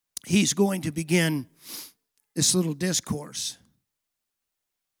He's going to begin this little discourse.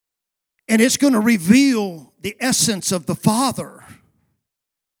 And it's going to reveal the essence of the Father.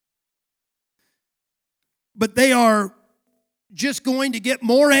 But they are just going to get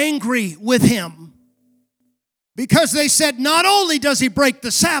more angry with Him, because they said not only does He break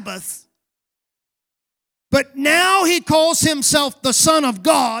the Sabbath, but now He calls Himself the Son of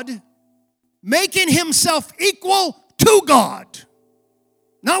God, making Himself equal to God.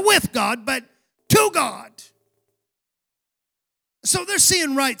 Not with God, but to God. So they're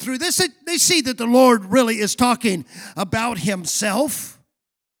seeing right through this. They see that the Lord really is talking about Himself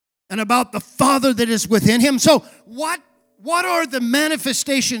and about the Father that is within Him. So what are the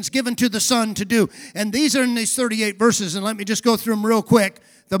manifestations given to the Son to do? And these are in these 38 verses, and let me just go through them real quick.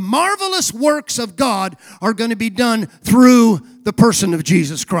 The marvelous works of God are going to be done through the person of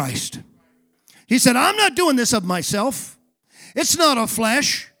Jesus Christ. He said, I'm not doing this of myself. It's not of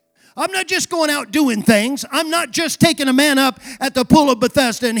flesh. I'm not just going out doing things. I'm not just taking a man up at the pool of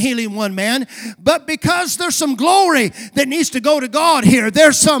Bethesda and healing one man. But because there's some glory that needs to go to God here.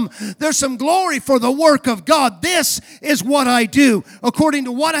 There's some glory for the work of God. This is what I do according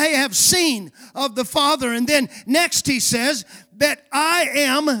to what I have seen of the Father. And then next He says that I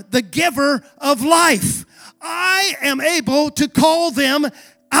am the giver of life. I am able to call them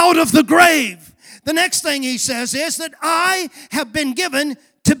out of the grave. The next thing He says is that I have been given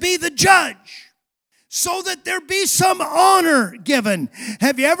to be the judge, so that there be some honor given.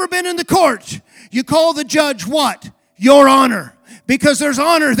 Have you ever been in the court? You call the judge what? Your honor. Because there's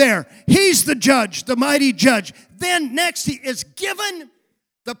honor there. He's the judge, the mighty judge. Then next He is given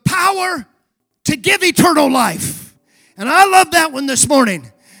the power to give eternal life. And I love that one this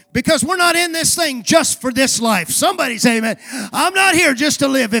morning. Because we're not in this thing just for this life. Somebody say amen. I'm not here just to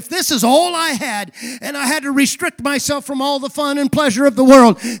live. If this is all I had, and I had to restrict myself from all the fun and pleasure of the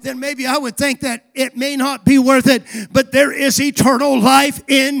world, then maybe I would think that it may not be worth it. But there is eternal life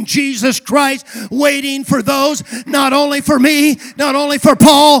in Jesus Christ waiting for those, not only for me, not only for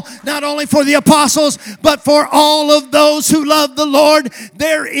Paul, not only for the apostles, but for all of those who love the Lord.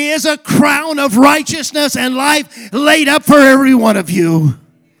 There is a crown of righteousness and life laid up for every one of you.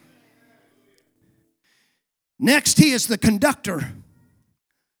 Next, He is the conductor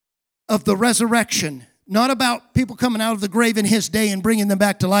of the resurrection. Not about people coming out of the grave in His day and bringing them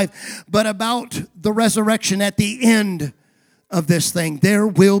back to life, but about the resurrection at the end of this thing. There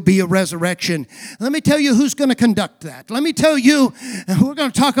will be a resurrection. Let me tell you who's going to conduct that. Let me tell you, we're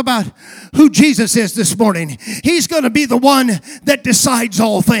going to talk about who Jesus is this morning. He's going to be the one that decides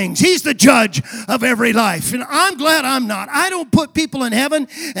all things. He's the judge of every life. And I'm glad I'm not. I don't put people in heaven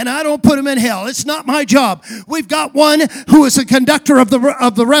and I don't put them in hell. It's not my job. We've got one who is the conductor of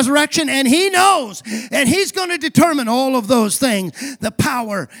the resurrection, and he knows, and he's going to determine all of those things. The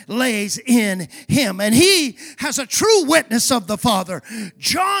power lays in him, and he has a true witness of the Father.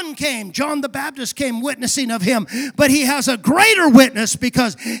 John the Baptist came witnessing of him, but he has a greater witness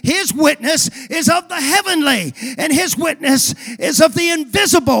because his witness is of the heavenly, and his witness is of the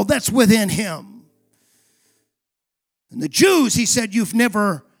invisible that's within him. And the Jews, he said, you've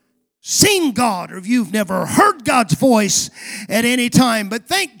never seen God, or you've never heard God's voice at any time. But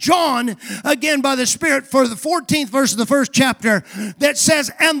thank John, again by the Spirit, for the 14th verse of the first chapter that says,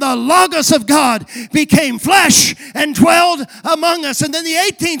 and the Logos of God became flesh and dwelled among us. And then the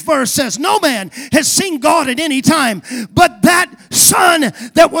 18th verse says, no man has seen God at any time, but that Son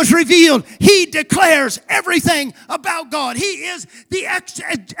that was revealed, he declares everything about God. He is the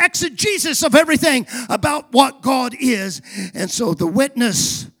exegesis of everything about what God is. And so the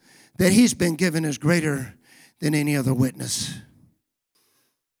witness that he's been given is greater than any other witness.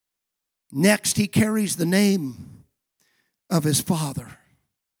 Next, he carries the name of his Father.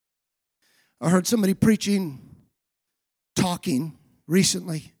 I heard somebody talking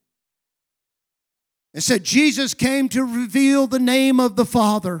recently. It said Jesus came to reveal the name of the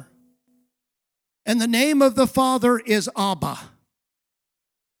Father. And the name of the Father is Abba.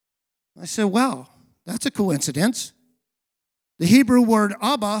 I said, well, that's a coincidence. The Hebrew word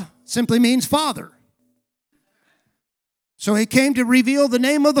Abba simply means Father. So he came to reveal the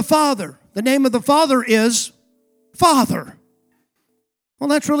name of the Father. The name of the Father is Father. Well,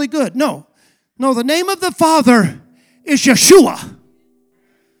 that's really good. No, the name of the Father is Yeshua.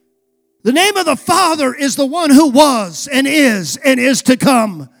 The name of the Father is the one who was and is to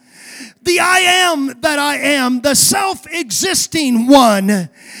come. The I am that I am, the self-existing one.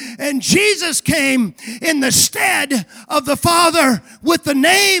 And Jesus came in the stead of the Father with the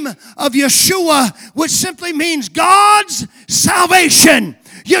name of Yeshua, which simply means God's salvation.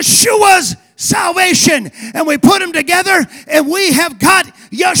 Yeshua's salvation. And we put them together and we have got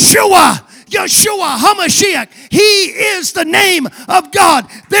Yeshua. Yeshua HaMashiach. He is the name of God.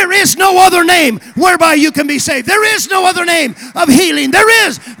 There is no other name whereby you can be saved. There is no other name of healing. There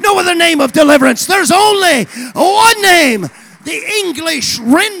is no other name of deliverance. There's only one name. The English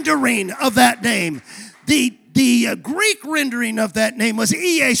rendering of that name, the Greek rendering of that name was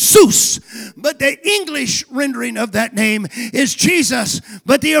Jesus, but the English rendering of that name is Jesus,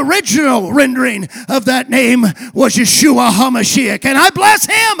 but the original rendering of that name was Yeshua HaMashiach. And I bless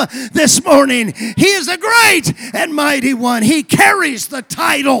him this morning. He is a great and mighty one. He carries the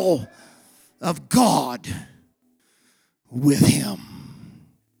title of God with him.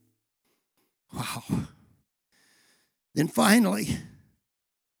 Wow. Then finally,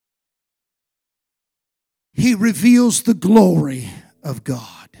 he reveals the glory of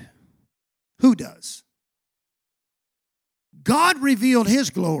God. Who does? God revealed his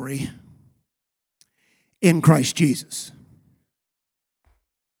glory in Christ Jesus.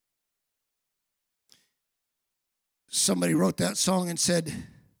 Somebody wrote that song and said,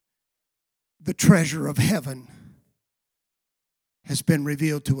 the treasure of heaven has been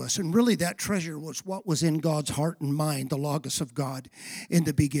revealed to us. And really that treasure was what was in God's heart and mind, the Logos of God in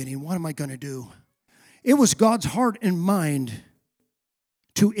the beginning. What am I going to do? It was God's heart and mind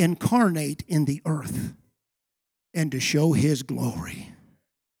to incarnate in the earth and to show his glory.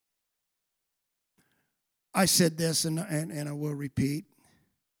 I said this and I will repeat.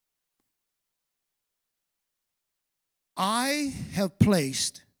 I have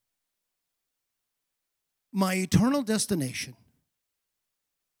placed my eternal destination,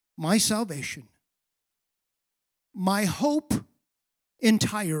 my salvation, my hope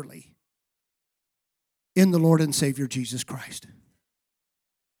entirely in the Lord and Savior Jesus Christ.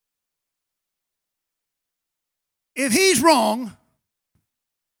 If he's wrong,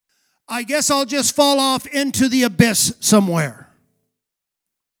 I guess I'll just fall off into the abyss somewhere.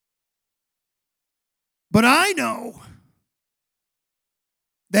 But I know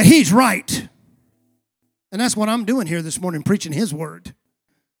that he's right. And that's what I'm doing here this morning, preaching his word.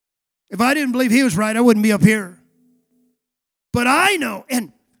 If I didn't believe he was right, I wouldn't be up here. But I know,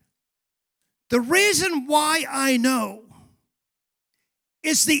 and the reason why I know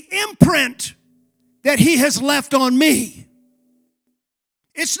is the imprint that he has left on me.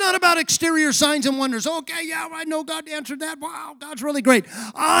 It's not about exterior signs and wonders. Okay, yeah, I know God answered that. Wow, God's really great.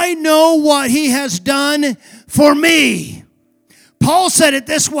 I know what he has done for me. Paul said it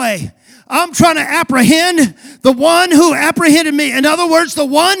this way: I'm trying to apprehend the one who apprehended me. In other words, the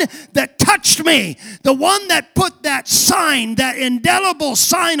one that touched me, the one that put that sign, that indelible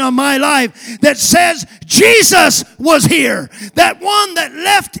sign on my life that says Jesus was here. That one that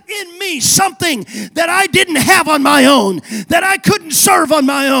left in me something that I didn't have on my own, that I couldn't serve on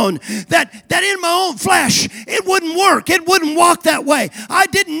my own, that in my own flesh it wouldn't work, it wouldn't walk that way. I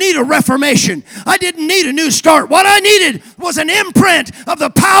didn't need a reformation. I didn't need a new start. What I needed was an imprint of the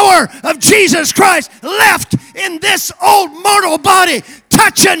power of Jesus Christ left in this old mortal body,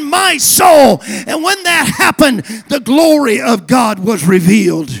 touching my soul. And when that happened, the glory of God was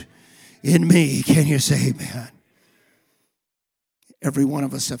revealed in me. Can you say amen? Every one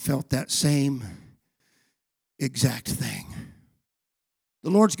of us have felt that same exact thing.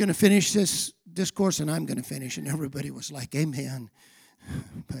 The Lord's going to finish this discourse, and I'm going to finish. And everybody was like, amen.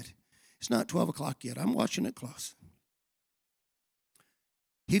 But it's not 12 o'clock yet. I'm watching it close.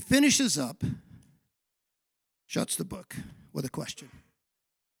 He finishes up, shuts the book with a question.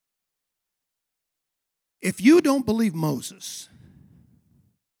 If you don't believe Moses,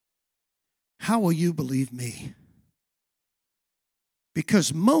 how will you believe me?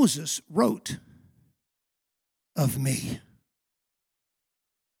 Because Moses wrote of me.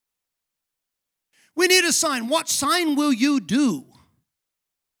 We need a sign. What sign will you do?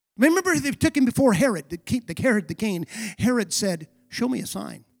 Remember, they took him before Herod, the king. Herod said, show me a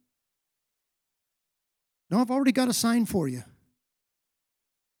sign. No, I've already got a sign for you.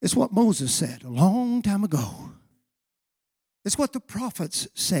 It's what Moses said a long time ago. It's what the prophets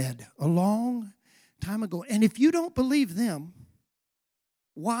said a long time ago. And if you don't believe them,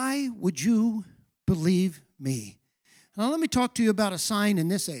 why would you believe me? Now let me talk to you about a sign in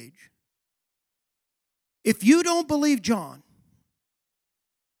this age. If you don't believe John,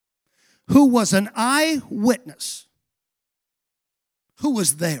 who was an eyewitness, who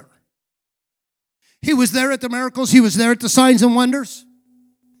was there. He was there at the miracles. He was there at the signs and wonders.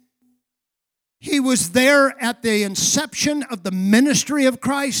 He was there at the inception of the ministry of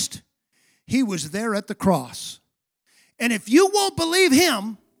Christ. He was there at the cross. And if you won't believe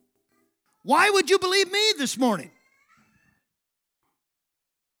him, why would you believe me this morning?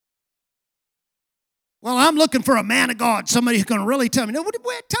 Well, I'm looking for a man of God, somebody who's going to really tell me. No,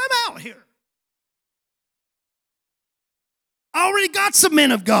 wait, time out here. I already got some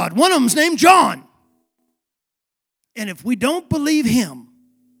men of God. One of them's named John. And if we don't believe him,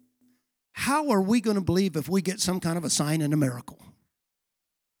 how are we going to believe if we get some kind of a sign and a miracle?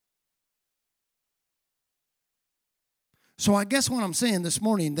 So I guess what I'm saying this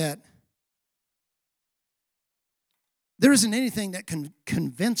morning, that there isn't anything that can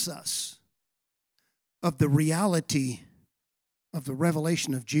convince us of the reality of the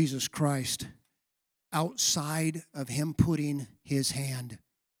revelation of Jesus Christ outside of him putting his hand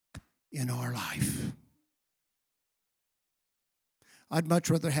in our life. I'd much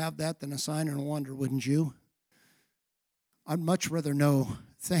rather have that than a sign and a wonder, wouldn't you? I'd much rather know,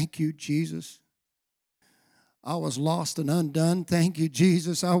 thank you, Jesus. I was lost and undone. Thank you,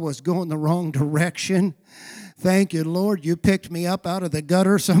 Jesus. I was going the wrong direction. Thank you, Lord. You picked me up out of the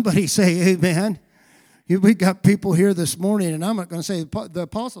gutter. Somebody say amen. We got people here this morning, and I'm not going to say, the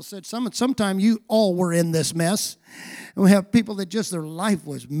apostle said, sometime you all were in this mess. And we have people that just their life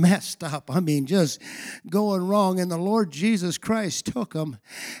was messed up. I mean, just going wrong. And the Lord Jesus Christ took them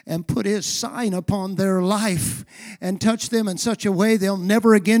and put his sign upon their life and touched them in such a way they'll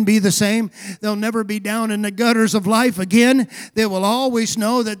never again be the same. They'll never be down in the gutters of life again. They will always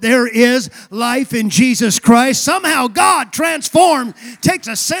know that there is life in Jesus Christ. Somehow God transformed, takes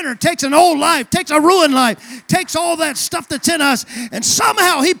a sinner, takes an old life, takes a ruined life, takes all that stuff that's in us, and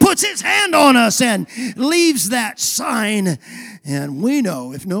somehow he puts his hand on us and leaves that sign. And we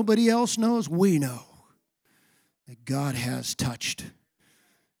know, if nobody else knows, we know that God has touched,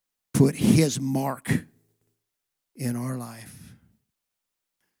 put his mark in our life.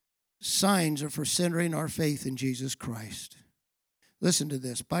 Signs are for centering our faith in Jesus Christ. Listen to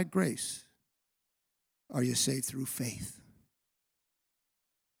this. By grace are you saved through faith.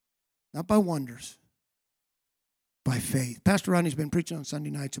 Not by wonders, by faith. Pastor Ronnie's been preaching on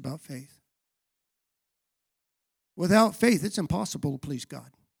Sunday nights about faith. Without faith, it's impossible to please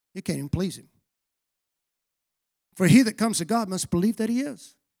God. You can't even please him. For he that comes to God must believe that he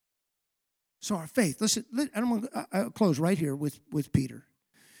is. So our faith, listen, I'll close right here with Peter.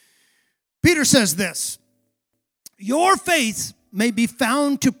 Peter says this, your faith may be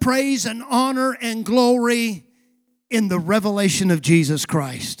found to praise and honor and glory in the revelation of Jesus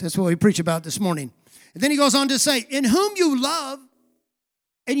Christ. That's what we preach about this morning. And then he goes on to say, in whom you love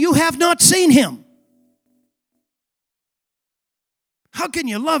and you have not seen him. How can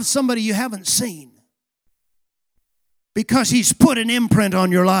you love somebody you haven't seen? Because he's put an imprint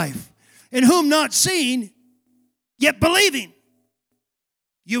on your life. In whom not seen, yet believing,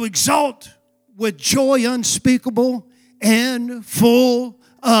 you exalt with joy unspeakable and full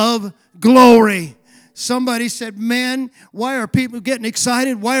of glory. Somebody said, man, why are people getting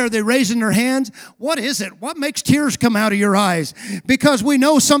excited? Why are they raising their hands? What is it? What makes tears come out of your eyes? Because we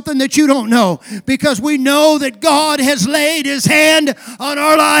know something that you don't know. Because we know that God has laid his hand on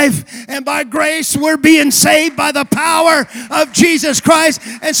our life. And by grace, we're being saved by the power of Jesus Christ.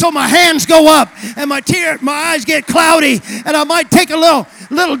 And so my hands go up and my eyes get cloudy. And I might take a little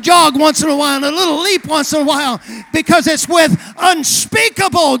jog once in a while and a little leap once in a while. Because it's with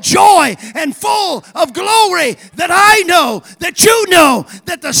unspeakable joy and full of glory that I know, that you know,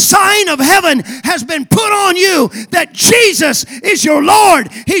 that the sign of heaven has been put on you, that Jesus is your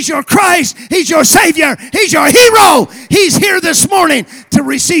Lord, he's your Christ, he's your Savior, he's your hero. He's here this morning to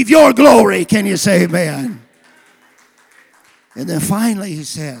receive your glory. Can you say amen? And then finally he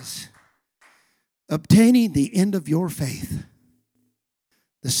says, obtaining the end of your faith,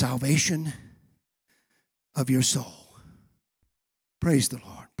 the salvation of your soul. Praise the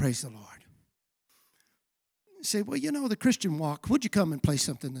Lord. Praise the Lord. You say, well, you know, the Christian walk, would you come and play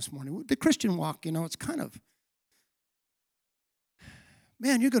something this morning? The Christian walk, you know, it's kind of,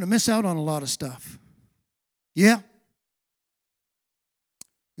 man, you're going to miss out on a lot of stuff. Yeah.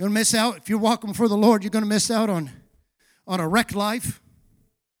 You're going to miss out. If you're walking for the Lord, you're going to miss out on a wrecked life,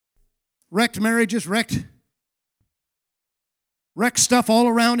 wrecked marriages, wrecked stuff all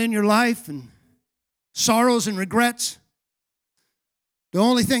around in your life, and sorrows and regrets. The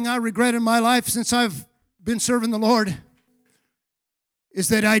only thing I regret in my life since I've been serving the Lord is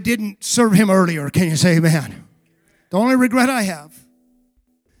that I didn't serve him earlier. Can you say amen? The only regret I have,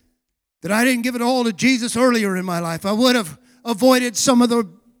 that I didn't give it all to Jesus earlier in my life. I would have avoided some of the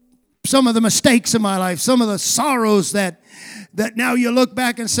mistakes in my life, some of the sorrows that now you look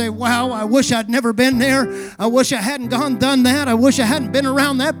back and say, wow, I wish I'd never been there. I wish I hadn't done that. I wish I hadn't been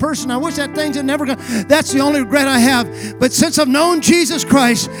around that person. I wish that things had never gone. That's the only regret I have. But since I've known Jesus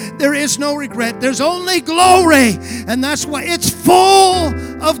Christ, there is no regret. There's only glory. And that's why it's full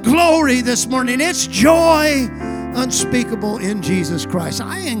of glory this morning. It's joy unspeakable in Jesus Christ.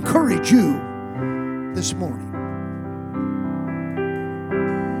 I encourage you this morning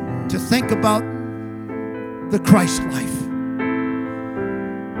to think about the Christ life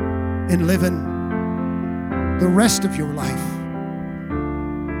and living the rest of your life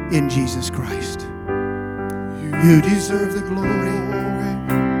in Jesus Christ. You deserve the glory,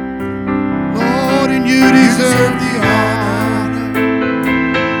 Lord, and you deserve the honor.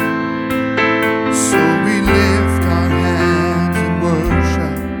 So we lift our hands in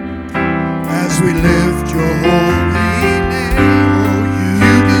worship as we lift your holy name.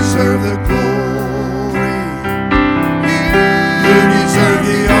 You deserve the glory. You deserve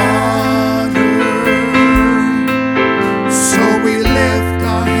the honor. So we lift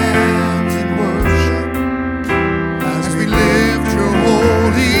our hands.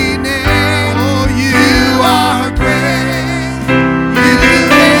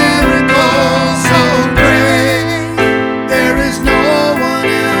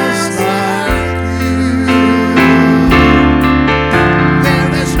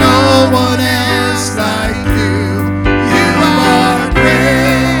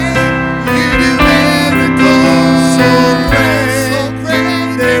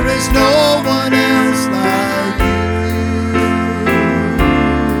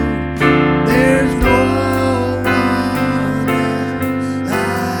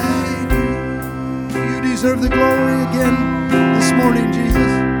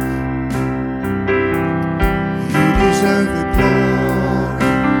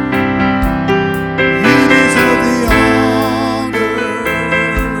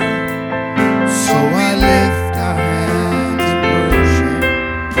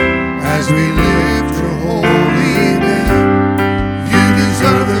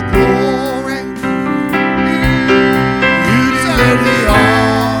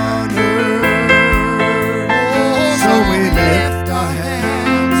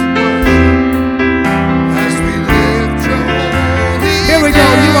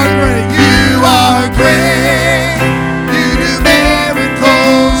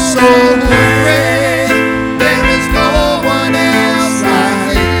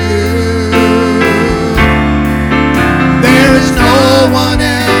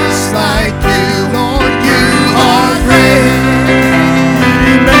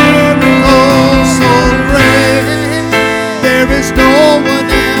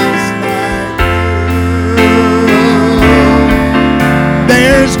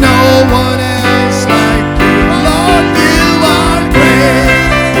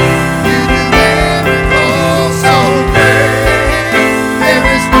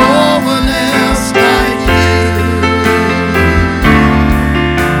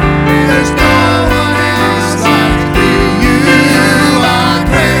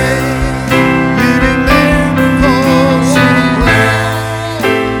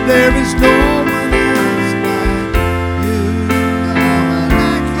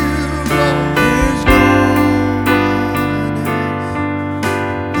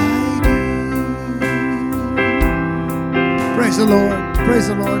 the Lord. Praise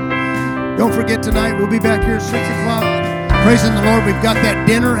the Lord. Don't forget tonight, we'll be back here at 6 o'clock. Praising the Lord. We've got that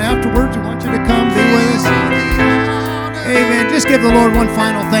dinner afterwards. We want you to come be with us. Amen. Just give the Lord one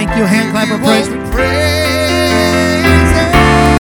final thank you. Hand clap of praise.